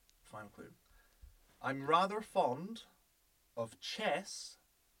 Final clue. I'm rather fond of chess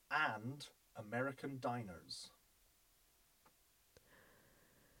and American diners.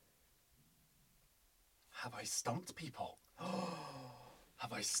 Have I stumped people?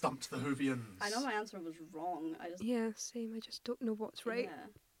 Have I stumped the Whovians? I know my answer was wrong. I just Yeah, same. I just don't know what's right.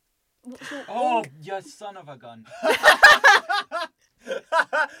 Yeah. So, Oh, you son of a gun! I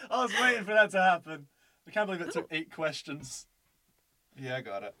was waiting for that to happen. I can't believe it took 8 questions. Yeah, I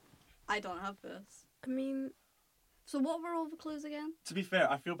got it. I don't have this. I mean, So what were all the clues again? To be fair,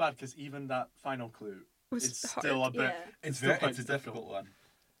 I feel bad because even that final clue was is hard. still a bit. Yeah. It's still quite It's a difficult. difficult one.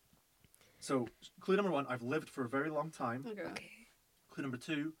 So, clue number 1, I've lived for a very long time. Okay. Okay. Clue number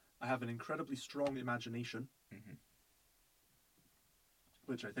 2, I have an incredibly strong imagination, Mhm.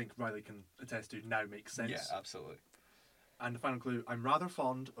 which I think Riley can attest to now makes sense. Yeah, absolutely. And the final clue, I'm rather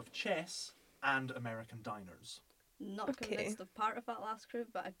fond of chess and American diners. Not Okay. convinced of part of that last clue,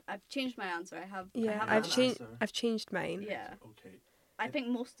 but I've changed my answer. I have. I Yeah, have I've an changed- answer. I've changed mine. Yeah, Okay. I think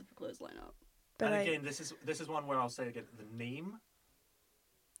most of the clues line up. But and I, again, this is one where I'll say again the name.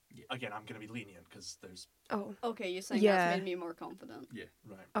 Yeah. Again, I'm going to be lenient because there's Okay, you're saying Yeah. that's made me more confident.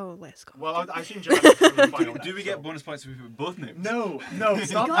 right. oh, let's go. Well, I assumed you answered from the final. Do we so- get bonus points if we put both names? No,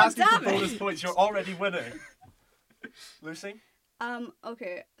 stop God asking for damn it. bonus points. You're already winning. Lucy?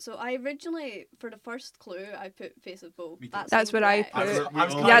 Okay, so I originally, for the first clue, I put Face of Bow. Me too. That That's seemed what I correct. put. I was Yeah, kind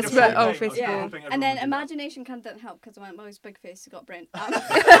it's of what- hoping- oh, I was Facebook. hoping Yeah, everyone and then would do that. imagination kind of didn't help because I went, well, he's big face, he got brain.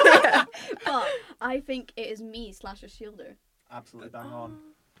 But I think it is me / a shielder Absolutely bang on.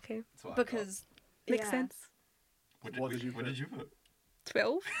 Okay, That's what I got. because makes yeah. sense. What did you What put? did you put?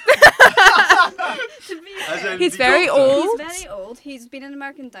 12. To be As fair, in He's the very doctor. old. he's very old. He's been in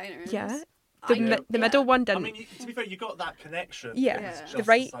American diners. Yeah. I The, know- the middle one I didn't. mean, to be fair, you got that connection. Yeah. It's Yeah. just The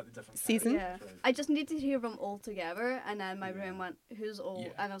right a slightly different season. character. Yeah. I just needed to hear them all together, and then my Yeah. brain went, "Who's old?"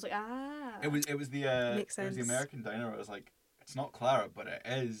 Yeah. And I was like, "Ah." It was the Makes it was the sense. American diner. Where I was like, it's not Clara, but it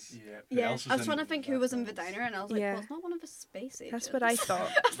is. Yeah. Who Yeah, else I was in trying to it? think who was in the diner, and I was like, Yeah. "Well, it's not one of the space agents." That's what I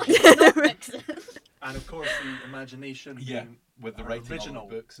thought. I was like, "It's not Nixon." And of course, the imagination. Yeah, being with the our writing, original all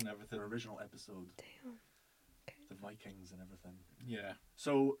the books and everything. the original episode, Damn. the Vikings and everything. Yeah,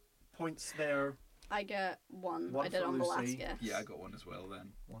 So points there. I get one. One I did for on the last Lucy. guess. yeah, I got one as well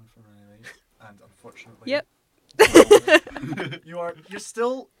then. 1 for Riley, and unfortunately. Yep. You're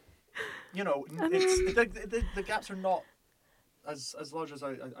still. You know, I it's the gaps are not as large as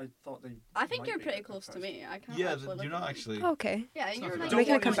I thought they. I think might you're be pretty at close to first. me. I can't. Yeah, actually look you're at not them. actually. Okay. Yeah, It's you're not like. Don't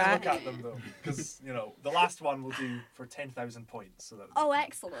Making a want you to comeback. look at them though, because you know the last one will do for 10,000 points. So that. Oh,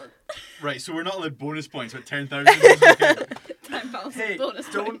 excellent! Right, so we're not allowed bonus points, but 10,000 is okay. £10 Hey, bonus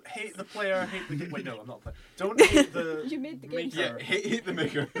don't point. hate the player, hate the game. Wait, no, I'm not playing. Don't hate the. You made the game. maker. Yeah, hate the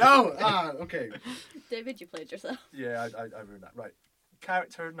maker. No. Okay. David, you played yourself. Yeah, I ruined that. Right.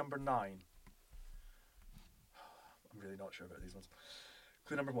 Character number 9. I'm really not sure about these ones.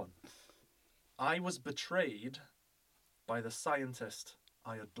 Clue number 1. I was betrayed by the scientist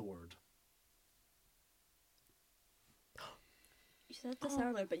I adored. You said this Oh.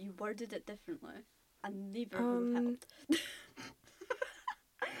 earlier, but you worded it differently, and neither would have helped.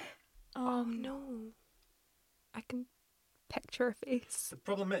 Oh no. I can picture a face. The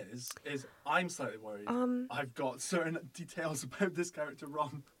problem is I'm slightly worried. I've got certain details about this character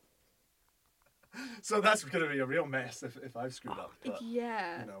wrong. So that's going to be a real mess if I've screwed up. But,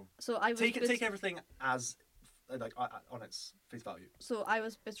 Yeah. you know, So I was. take everything as like on its face value. So I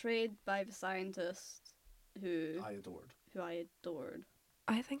was betrayed by the scientist who I adored. I adored.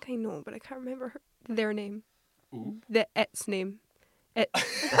 I think I know, but I can't remember their name. Ooh. Its name. It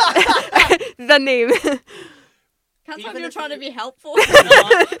the name. Can't tell Even if you're if trying to you- be helpful.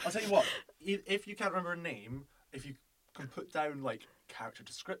 I'll tell you what. If you can't remember a name, if you can put down like character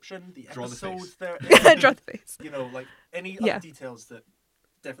description, the Draw the episodes face. there, Draw the face. you know, like any Yeah. other details that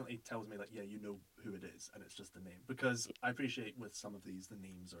definitely tells me like, yeah, you know who it is, and it's just the name. Because I appreciate with some of these, the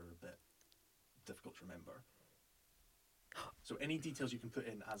names are a bit difficult to remember. So any details you can put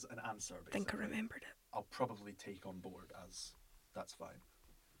in as an answer, I think I basically, remembered it. I'll probably take on board as that's fine.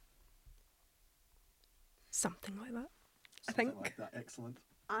 Something like that. I Something think. like that. Excellent.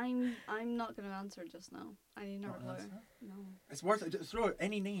 I'm not gonna answer just now. I need Not another an clue. answer? No. It's worth it. Just throw out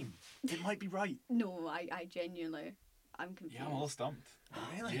any name. It might be right. No, I genuinely, I'm confused. Yeah, I'm all stumped.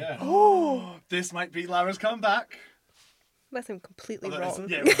 Really? Yeah. Oh, this might be Lara's comeback. Unless I'm completely Although it's- wrong.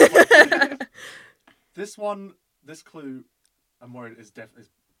 yeah, it's this one, this clue, I'm worried is definitely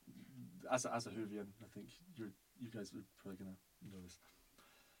as a Whovian. I think you guys are probably gonna know this.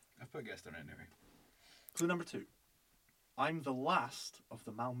 I've put a guess down anyway. Clue number 2. I'm the last of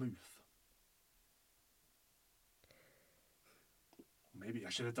the Malmuth. Maybe I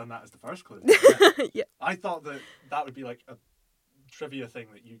should have done that as the first clue. Yeah. I thought that would be like a trivia thing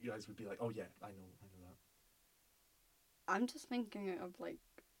that you guys would be like, oh yeah, I know that. I'm just thinking of like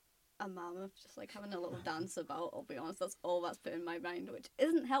a mammoth just like having a little dance about. I'll be honest, that's all that's put in my mind, which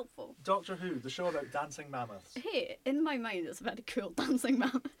isn't helpful. Doctor Who, the show about dancing mammoths. Hey, in my mind, it's a very cool dancing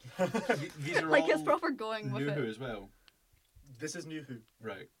mammoth. These are Like all it's proper going with New Who it. as well. This is New Who.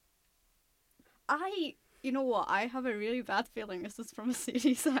 Right. You know what? I have a really bad feeling this is from a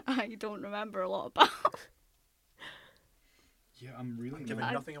series that I don't remember a lot about. Yeah, I'm really I'm giving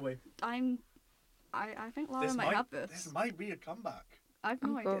not. nothing away. I think Lara might have this. This might be a comeback I've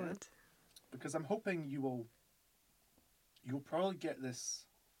no Oh idea. god. because I'm hoping you'll probably get this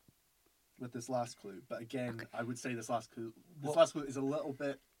with this last clue. But again, I would say this last clue is a little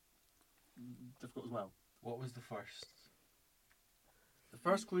bit difficult as well. What was the first? The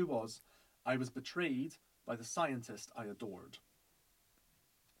first clue was, I was betrayed by the scientist I adored.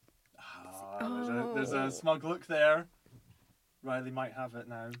 There's a smug look there. Riley might have it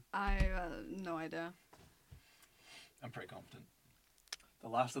now. I no idea. I'm pretty confident. The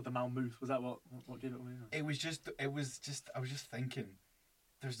last of the Malmuth. Was that what gave it away? It was just. I was just thinking.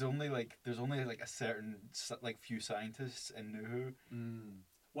 There's only like a certain like few scientists in New Who.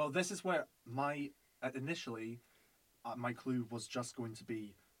 Well, this is where initially my clue was just going to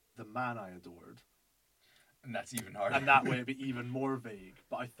be the man I adored, And that's even harder. and that way it'd be even more vague.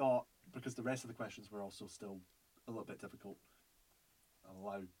 But I thought because the rest of the questions were also still a little bit difficult, I'll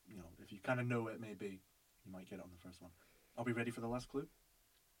allow if you kind of know it, maybe you might get it on the first one. Are we ready for the last clue?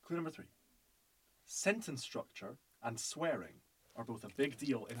 Clue number 3. Sentence structure and swearing are both a big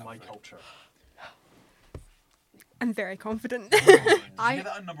deal in my culture. I'm very confident. Did you I get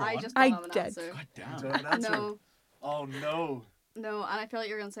that on number I one? just I don't have an did. answer. God You damn. don't have an answer? No, Oh no. no, and I feel like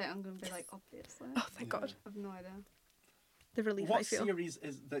you're gonna say it. I'm gonna be like, obviously. Oh thank god. I've no idea. The relief I What feel. series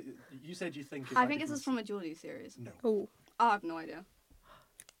is that you said you think? It I might think be this is from a Jodie series. No. Oh, I have no idea.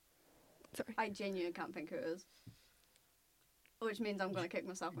 sorry. I genuinely can't think who it is. Which means I'm gonna kick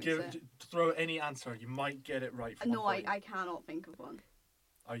myself when Give, you say it. throw any answer. You might get it right. For No, one point. I cannot think of one.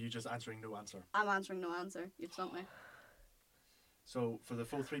 Are you just answering no answer? I'm answering no answer. You've stumped me. So for the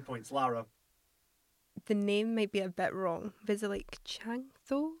full 3 points, Lara. The name might be a bit wrong. But is it like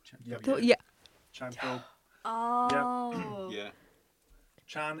Changtho? Yep. Tho- Yeah. Chantho. Oh. Yeah.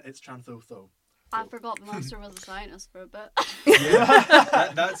 Chan. It's Chantho Tho. I forgot the monster was a scientist for a bit.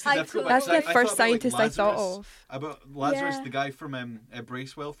 That's the I difficult could- bit, That's 'cause the I first thought about, like, scientist I thought Lazarus. of. About Lazarus, Yeah. the guy from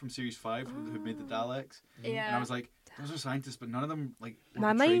Bracewell from Series 5 who made the Daleks. Yeah. And I was like, those are scientists, but none of them like. were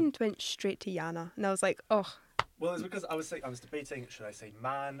My portrayed- mind went straight to Yana, and I was like, oh, Well, it's because I was debating, should I say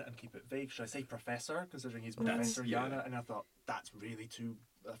man and keep it vague? Should I say professor, considering he's Professor yeah. Yana? And I thought, that's really too...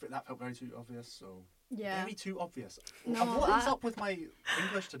 That felt very too obvious, so... Yeah. Very too obvious. No, What is I- up with my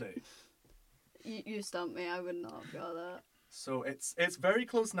English today? You stumped me. I would not have got that. So it's very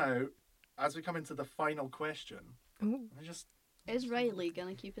close now. As we come into the final question, ooh. I just... Is Riley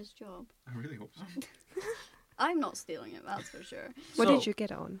gonna keep his job? I really hope so. I'm not stealing it, that's for sure. What So- did you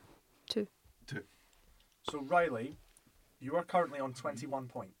get it on? 2. So Riley, you are currently on 21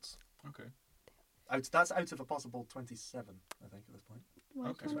 points. Okay. That's out of a possible 27, I think, at this point. Well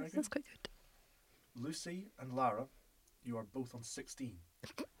Okay, done. very good. That's quite good. Lucy and Lara, you are both on 16.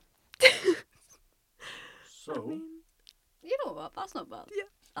 So, You know what? That's not bad. Yeah.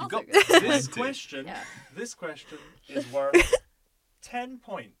 I'll got take it. this Plenty. question, Yeah. this question is worth 10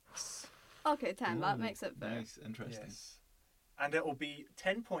 points. Okay, 10. That Ooh, makes it fair. Nice, interesting. Yes. And it will be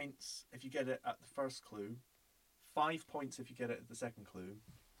 10 points if you get it at the first clue, 5 points if you get it at the second clue,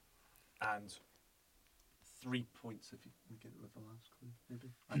 and 3 points if you get it with the last clue. Maybe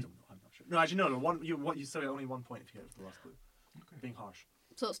I don't know. I'm not sure. No, actually, no. One. You say only 1 point if you get it with the last clue. Okay. Being harsh.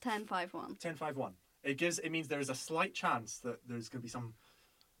 So it's 10-5-1. 10-5-1. It means there is a slight chance that there's going to be some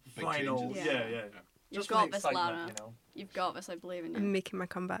Big final. changes. Yeah. You've Just for got the this, excitement, Lara. you know. You've got this. I believe in you. I'm making my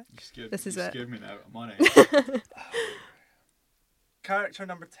comeback. This is you it. scared me now. I'm on it. Character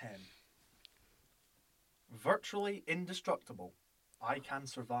number 10. Virtually indestructible. I can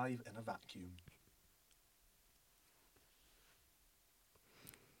survive in a vacuum.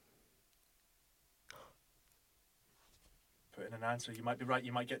 Put in an answer. You might be right.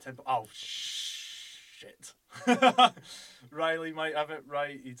 You might get 10. Oh, shit. Riley might have it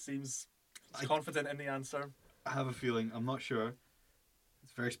right. He seems confident in the answer. I have a feeling. I'm not sure.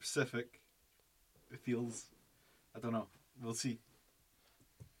 It's very specific. It feels. I don't know. We'll see.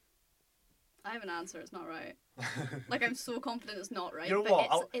 I have an answer. It's not right. Like, I'm so confident it's not right. You know but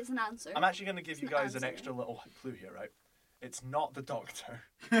what? It's an answer. I'm actually going to give It's you an guys an answer. extra little clue here, right? It's not the Doctor.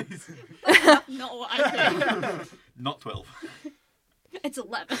 Not what I think. Not 12. It's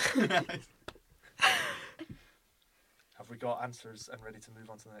 11. Have we got answers and ready to move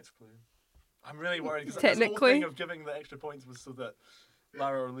on to the next clue? I'm really worried because the whole Technically. thing of giving the extra points was so that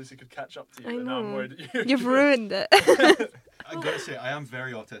Lara or Lucy could catch up to you. I and now I'm know. worried that You've ruined it. I gotta say, I am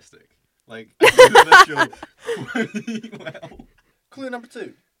very autistic. Like, I do this show quite well. Clue number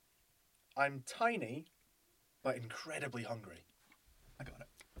 2. I'm tiny, but incredibly hungry. I got it.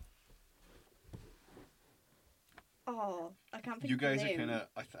 Oh, I can't think You of guys the are name. kind of.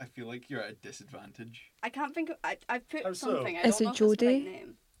 I feel like you're at a disadvantage. I can't think of. I've put How so? something. I Is don't know it if it's the right Jodie?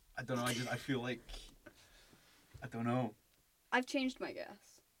 name. I don't know. I feel like. I don't know. I've changed my guess.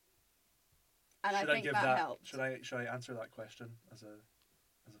 And Should I think give that helped. Should I answer that question as a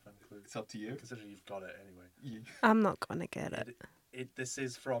final clue? It's up to you. Considering you've got it anyway. Yeah. I'm not gonna get it. This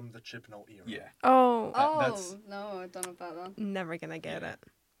is from the Chibnall era. Yeah. Oh, that's- No, I don't know about that. never gonna get it.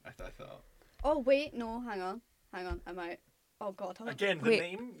 I thought. Oh wait, no, hang on, I might. Oh god, hold on. Again, the Wait.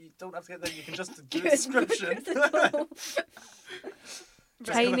 name, you don't have to get there, you can just do a Good, description. because I don't know.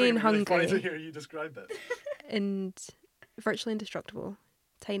 Just Tiny gonna be and really funny to hungry. hear you describe it. And virtually indestructible.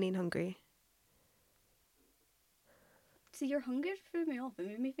 Tiny and hungry. See, your hunger threw me off. It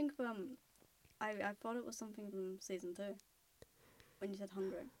made me think of I thought it was something from season 2. When you said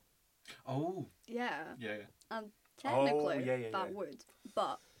hungry. Oh. Yeah. Yeah. Technically, yeah, that yeah. would.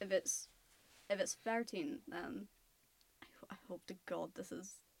 But if it's 13, then I hope to God this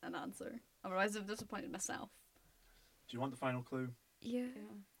is an answer. Otherwise, I've disappointed myself. Do you want the final clue? Yeah.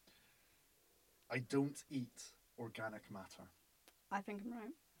 Yeah. I don't eat organic matter. I think I'm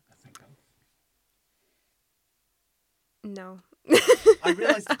right. I think I'm. No. I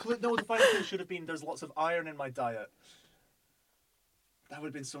realised the final clue should have been there's lots of iron in my diet. That would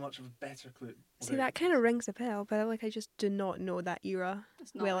have been so much of a better clue. See, that kind of rings a bell, but I just do not know that era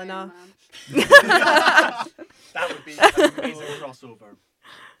It's not well Iron enough. Man. That would be an amazing crossover.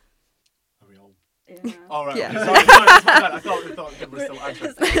 Are we all? Yeah. All right. Yeah. Okay, sorry, that's my bad. I thought we were still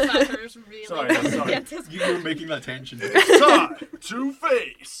answering. Because X-Factor's really Sorry. get to- You were making that tension. It's time to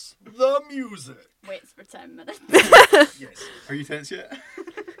face the music. waits for 10 minutes. Yes. Are you tense yet?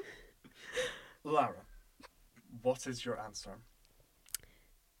 Lara, what is your answer?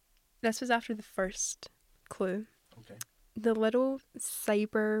 This was after the first clue. Okay. The little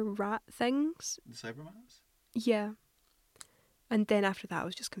cyber rat things. The Cybermans? Yeah. And then after that, I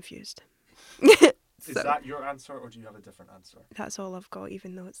was just confused. Is So, that your answer, or do you have a different answer? that's all I've got,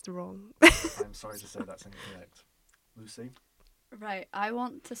 even though it's the wrong. I'm sorry to say that's incorrect. Lucy? Right, I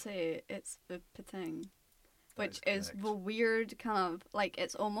want to say it's the Pating, That which is correct. the weird kind of, like,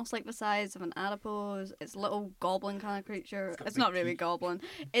 it's almost like the size of an adipose. It's a little goblin kind of creature. got It's big not really teeth. goblin.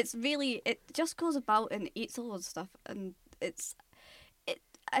 It's really, it just goes about and eats a lot of stuff, and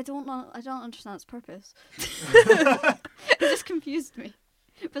I don't know, I don't understand its purpose. It just confused me.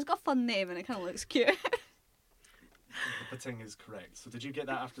 But it's got a fun name and it kind of looks cute. The Pating is correct. So did you get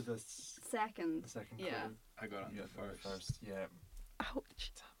that after the Second. second yeah. clue? I got on You the got it first. Yeah.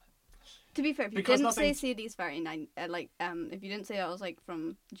 Ouch. To be fair, if you Because didn't say nothing- Sadie's 39, if you didn't say that was like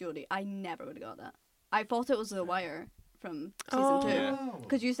from Jodie, I never would have got that. I thought it was The Wire from season Oh. 2. Yeah.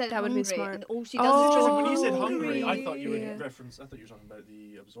 Because you said That would've hungry, been smart. and all she does Oh. is So just when you said hungry. hungry, I thought you would Yeah. reference. I thought you were talking about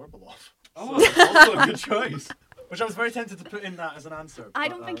the Absorbaloff. Oh, that's also a good choice. Which I was very tempted to put in that as an answer. I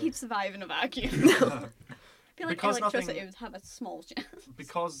but, don't think he'd survive in a vacuum. uh, I feel like Because electricity nothing- would have a small chance.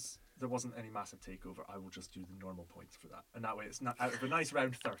 because there wasn't any massive takeover, I will just do the normal points for that, and that way it's not out of a nice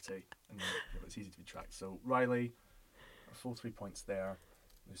round 30, and it's easy to be tracked. So Riley, a full 3 points there.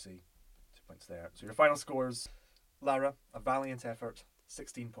 Lucy, 2 points there. So your final scores: Lara, a valiant effort,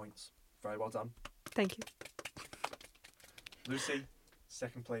 16 points. Very well done. Thank you. Lucy,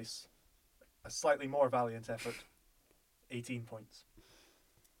 second place, a slightly more valiant effort, 18 points.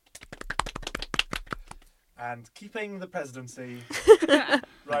 And keeping the presidency,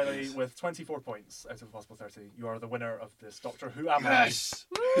 Riley with 24 points out of a possible 30. You are the winner of this Doctor Who Am I? Yes.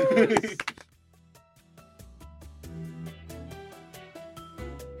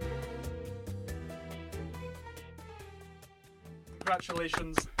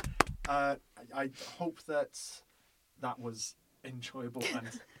 Congratulations. I hope that was enjoyable and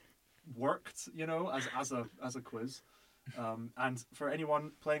worked, you know, as a quiz. And for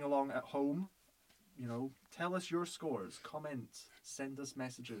anyone playing along at home, you know, tell us your scores, comment, send us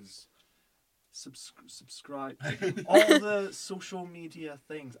messages, subscribe, all the social media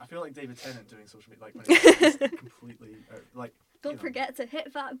things. I feel like David Tennant doing social media, like when it's completely like. Don't forget to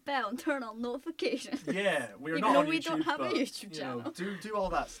hit that bell and turn on notifications. Yeah, we're Even not though on we YouTube, don't have a but, YouTube you know, channel. do all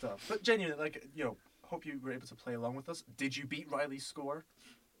that stuff. But genuinely, like, you know, hope you were able to play along with us. Did you beat Riley's score?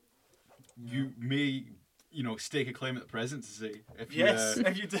 You may, you know, stake a claim at the presidency if you. Yes,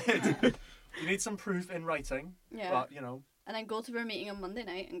 if you did. You need some proof in writing. Yeah. But, you know. And then go to our meeting on Monday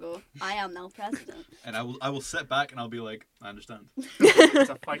night and go, I am now president. And I will sit back and I'll be like, I understand. It's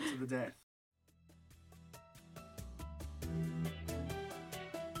a fight to the death.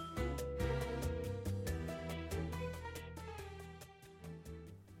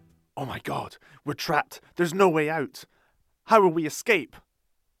 Oh my god, we're trapped. There's no way out. How will we escape?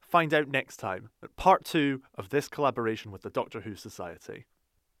 Find out next time at part 2 of this collaboration with the Doctor Who Society.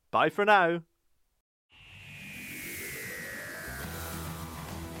 Bye for now.